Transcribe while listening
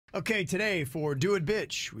Okay, today for Do It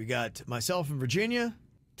Bitch, we got myself and Virginia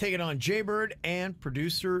taking on Jaybird and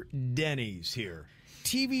producer Denny's here.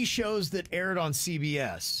 TV shows that aired on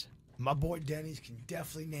CBS. My boy Denny's can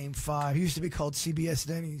definitely name 5. He used to be called CBS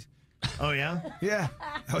Denny's. Oh, yeah? Yeah,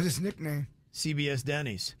 that was his nickname. CBS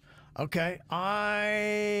Denny's. Okay, I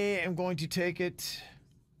am going to take it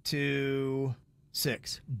to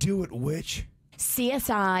 6. Do it, witch.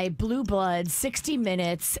 CSI, Blue Bloods, 60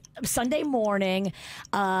 Minutes, Sunday Morning,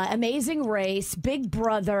 Amazing Race, Big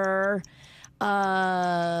Brother. You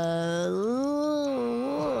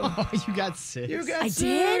got 6. You got I 6,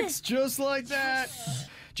 did? just like that.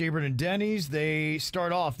 Jaybird and Denny's, they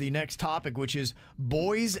start off the next topic, which is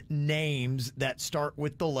boys' names that start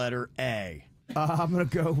with the letter A. I'm going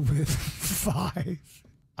to go with 5.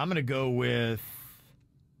 I'm going to go with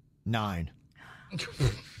 9.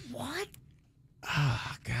 What?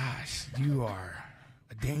 Ah, gosh, you are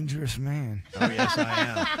a dangerous man. Oh, yes, I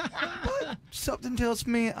am. But something tells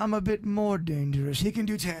me I'm a bit more dangerous. He can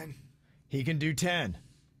do 10. He can do 10.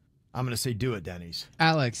 I'm going to say do it, Denny's.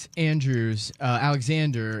 Alex, Andrews,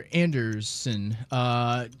 Alexander, Anderson,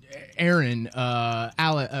 Aaron,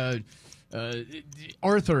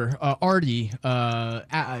 Arthur, Artie,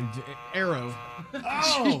 Arrow.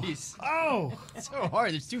 Oh! Jeez. Oh! It's so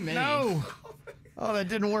hard. There's too many. No! Oh, that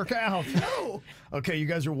didn't work out. No. Okay, you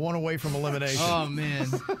guys are 1 away from elimination. Oh, man.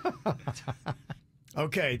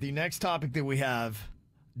 Okay, the next topic that we have,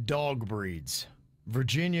 dog breeds.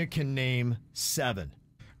 Virginia can name 7.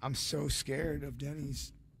 I'm so scared of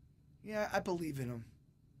Denny's. Yeah, I believe in him.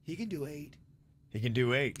 He can do 8. He can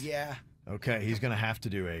do 8. Yeah. Okay, he's going to have to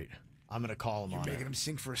do 8. I'm going to call him You're on making it. him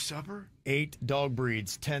sing for a supper? 8 dog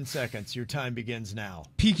breeds, 10 seconds. Your time begins now.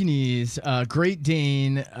 Pekingese, Great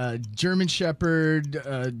Dane, German Shepherd,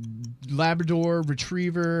 Labrador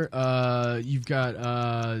Retriever. You've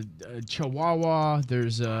got Chihuahua.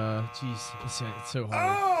 There's geez, it's so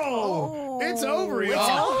hard. Oh! It's over, It's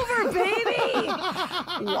y'all. over, baby!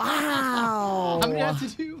 Wow. How many do I have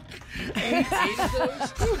to do? 8 of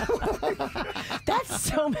those? That's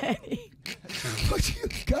so many. What you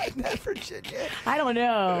got in that, Virginia? I don't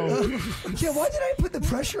know. Yeah, why did I put the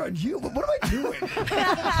pressure on you? What am I doing?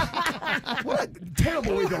 What a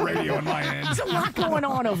terrible week of radio on my end. There's a lot going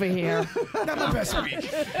on over here. Not my best week.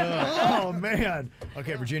 Oh, man.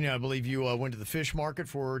 Okay, Virginia, I believe you went to the fish market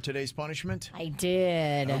for today's punishment. I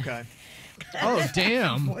did. Okay. Oh,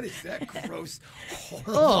 damn. What is that gross?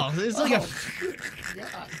 Oh, it's like a.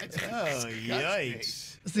 God, that's Oh, yikes.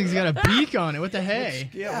 This thing's got a beak on it. What the hey?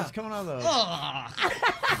 Yeah, what's coming out of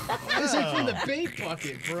the... This is from the bait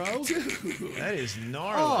bucket, bro. That is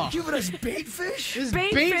gnarly. Oh. giving us bait fish? This is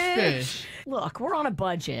Bait bait fish. fish. Look, we're on a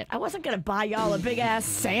budget. I wasn't going to buy y'all a big-ass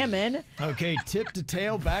salmon. Okay, tip to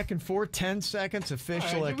tail, back and forth, 10 seconds of fish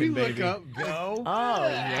All right, licking, we look baby. up. Go. Oh,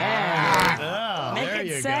 yeah. Oh, Make there it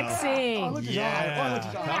you sexy. Oh, look at his eye. Yeah. Oh, look at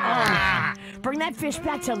his eye. Ah, bring that fish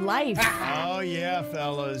back to life. go. Oh, yeah,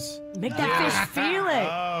 fellas. Make that fish feel it.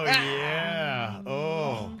 Oh, yeah.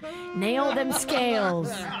 Oh. Nail them scales.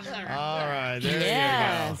 All right, there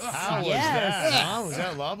Yes. you go. How was Yes. that? Huh? Was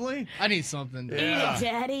that lovely? I need something. Eat Yeah. it,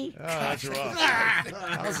 Daddy. Oh, that's rough.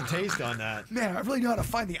 How's the taste on that? Man, I really know how to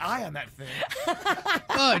find the eye on that thing. Oh,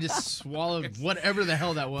 I just swallowed whatever the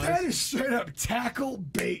hell that was. That is straight up tackle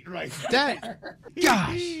bait right there. That,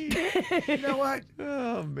 gosh. You know what?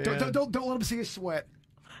 Oh, man. Don't let him see you sweat.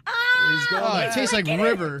 He's going Oh, it back. tastes like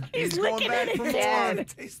river. He's He's going licking back it for more. again. It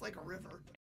tastes like a river.